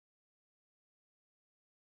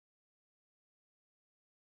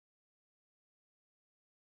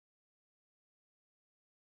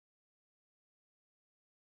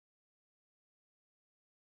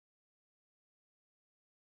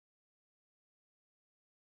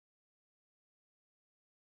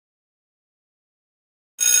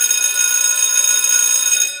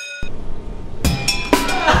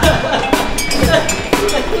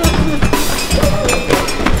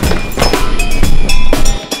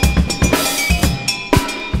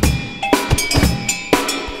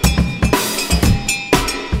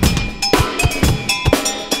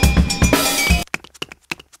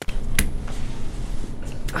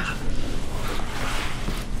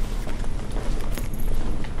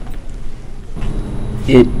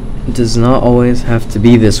It does not always have to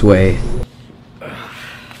be this way.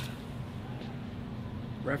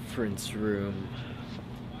 Reference room.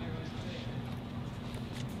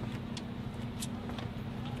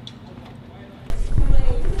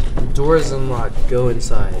 Door is unlocked. Go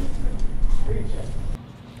inside.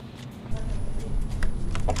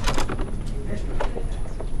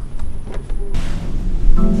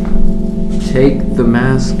 Take the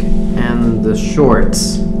mask and the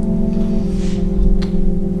shorts.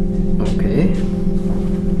 Okay.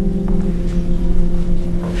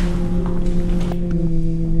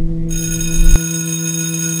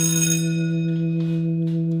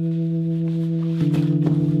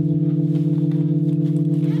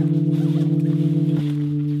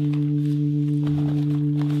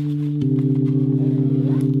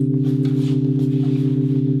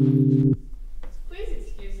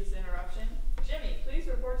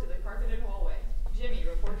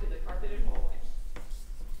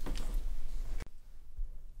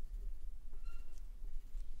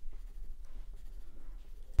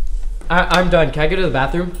 I'm done. Can I go to the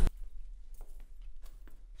bathroom?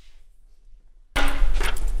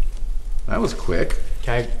 That was quick.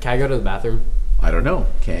 Can I go to the bathroom? I don't know.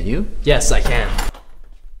 Can you? Yes, I can.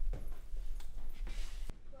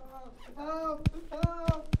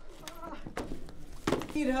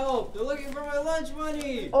 Need help. They're looking for my lunch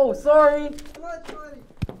money. Oh, sorry. Lunch money.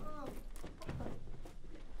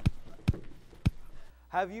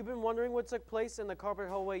 Have you been wondering what took place in the carpet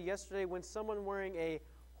hallway yesterday when someone wearing a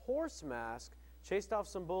horse mask chased off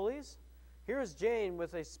some bullies? Here's Jane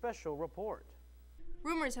with a special report.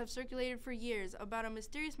 Rumors have circulated for years about a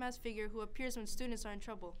mysterious masked figure who appears when students are in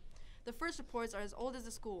trouble. The first reports are as old as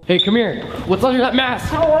the school. Hey, come here. What's under that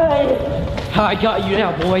mask? I got you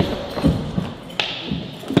now, boy.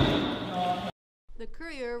 The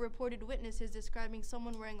Courier reported witnesses describing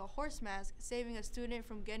someone wearing a horse mask saving a student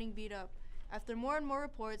from getting beat up. After more and more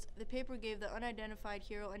reports, the paper gave the unidentified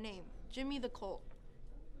hero a name, Jimmy the Colt.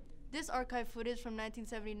 This archived footage from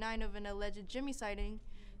 1979 of an alleged Jimmy sighting.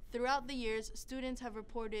 Throughout the years, students have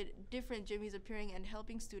reported different Jimmys appearing and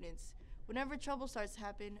helping students. Whenever trouble starts to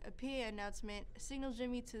happen, a PA announcement signals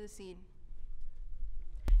Jimmy to the scene.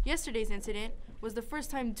 Yesterday's incident was the first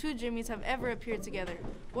time two Jimmys have ever appeared together.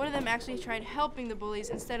 One of them actually tried helping the bullies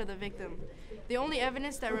instead of the victim. The only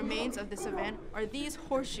evidence that remains of this event are these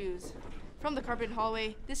horseshoes. From the carpet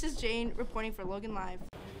hallway, this is Jane reporting for Logan Live.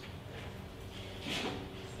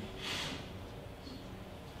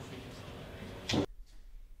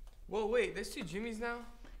 Whoa, wait, there's two Jimmys now?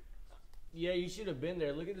 Yeah, you should have been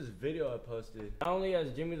there. Look at this video I posted. Not only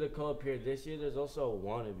has Jimmy the Colt appeared this year, there's also a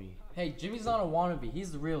wannabe. Hey, Jimmy's not a wannabe.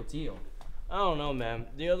 He's the real deal. I don't know, man.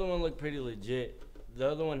 The other one looked pretty legit. The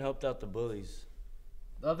other one helped out the bullies.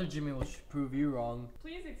 The other Jimmy will prove you wrong.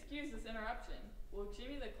 Please excuse this interruption. Will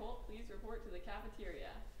Jimmy the Colt please report to the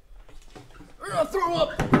cafeteria? We're gonna throw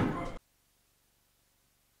up!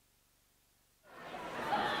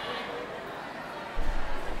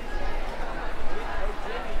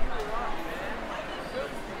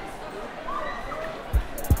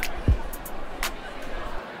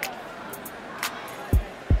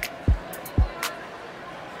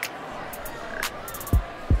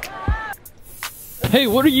 Hey,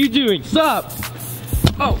 what are you doing? Stop!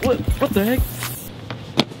 Oh, what the heck?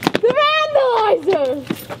 The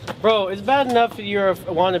vandalizer! Bro, it's bad enough that you're a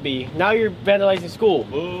wannabe. Now you're vandalizing school.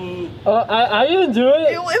 Boo! I didn't do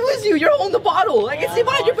it. It was you. You're holding the bottle. I can see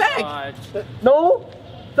behind your back. God. No,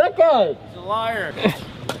 that guy. He's a liar.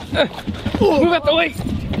 Move out the way!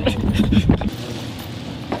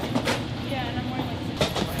 Yeah, and I'm wearing like...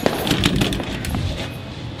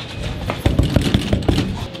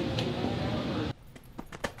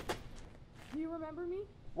 Do you remember me?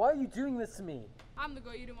 Why are you doing this to me? I'm the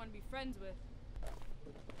girl you didn't want to be friends with.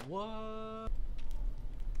 What?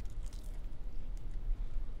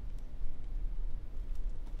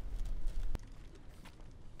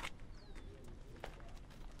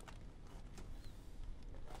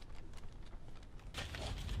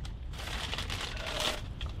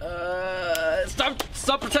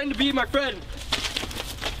 Stop pretending to be my friend!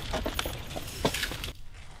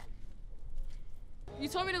 You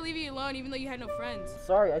told me to leave you alone even though you had no friends.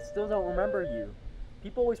 Sorry, I still don't remember you.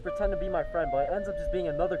 People always pretend to be my friend, but it ends up just being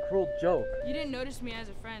another cruel joke. You didn't notice me as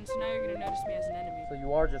a friend, so now you're gonna notice me as an enemy. So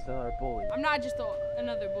you are just another bully. I'm not just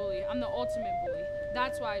another bully. I'm the ultimate bully.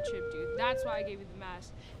 That's why I tripped you. That's why I gave you the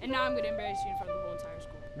mask. And now I'm gonna embarrass you in front of the whole entire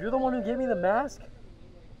school. You're the one who gave me the mask?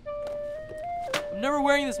 I'm never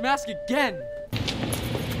wearing this mask again!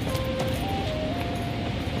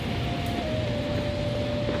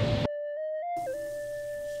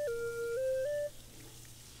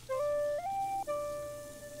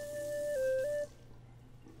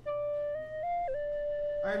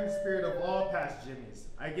 I am the spirit of all past Jimmies.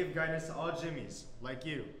 I give guidance to all Jimmies, like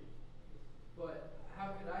you. But how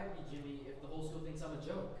could I be Jimmy if the whole school thinks I'm a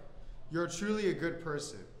joke? You're truly a good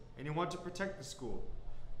person, and you want to protect the school.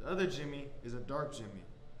 The other Jimmy is a dark Jimmy.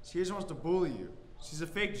 She just wants to bully you. She's a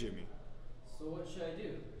fake Jimmy. So what should I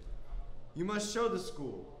do? You must show the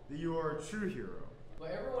school that you are a true hero.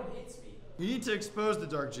 But everyone hates me. You need to expose the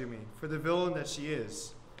dark Jimmy for the villain that she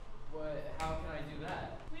is. But how can I do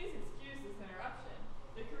that? Please excuse this interruption.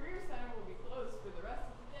 The Career Center will be closed for the rest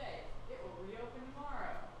of the day. It will reopen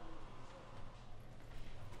tomorrow.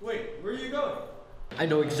 Wait, where are you going? I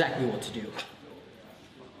know exactly what to do.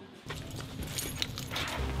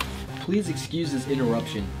 Please excuse this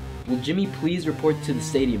interruption. Will Jimmy please report to the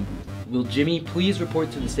stadium booth? Will Jimmy please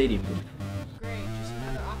report to the stadium booth? Great, just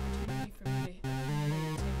another opportunity for me to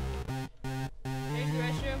Here's the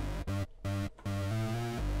restroom.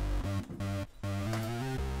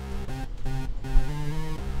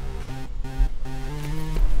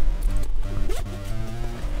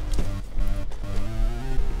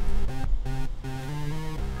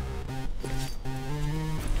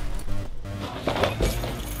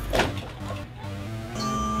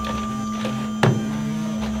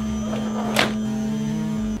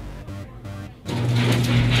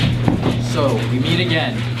 So, we meet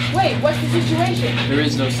again. Wait, what's the situation? There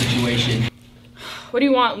is no situation. What do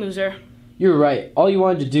you want, loser? You're right. All you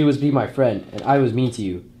wanted to do was be my friend, and I was mean to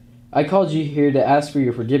you. I called you here to ask for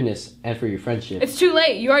your forgiveness and for your friendship. It's too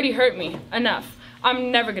late. You already hurt me. Enough.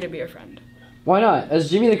 I'm never gonna be your friend. Why not? As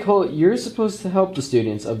Jimmy the Colt, you're supposed to help the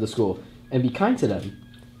students of the school and be kind to them.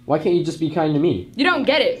 Why can't you just be kind to me? You don't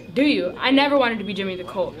get it, do you? I never wanted to be Jimmy the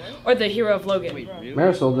Colt or the hero of Logan.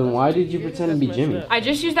 Marisol, then why did you pretend to be Jimmy? I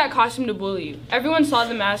just used that costume to bully you. Everyone saw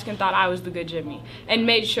the mask and thought I was the good Jimmy, and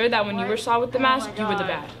made sure that when you were saw with the mask, you were the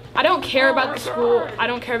bad. I don't care about the school. I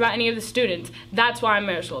don't care about any of the students. That's why I'm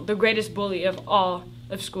Marisol, the greatest bully of all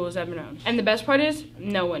of schools ever known. And the best part is,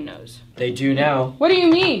 no one knows. They do now. What do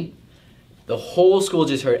you mean? The whole school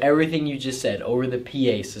just heard everything you just said over the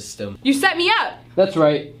PA system. You set me up! That's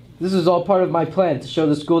right. This is all part of my plan to show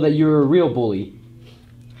the school that you're a real bully.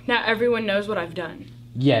 Now everyone knows what I've done.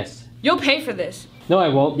 Yes. You'll pay for this. No, I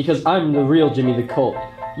won't, because I'm the real Jimmy the Colt.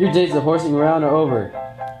 Your days of horsing around are over.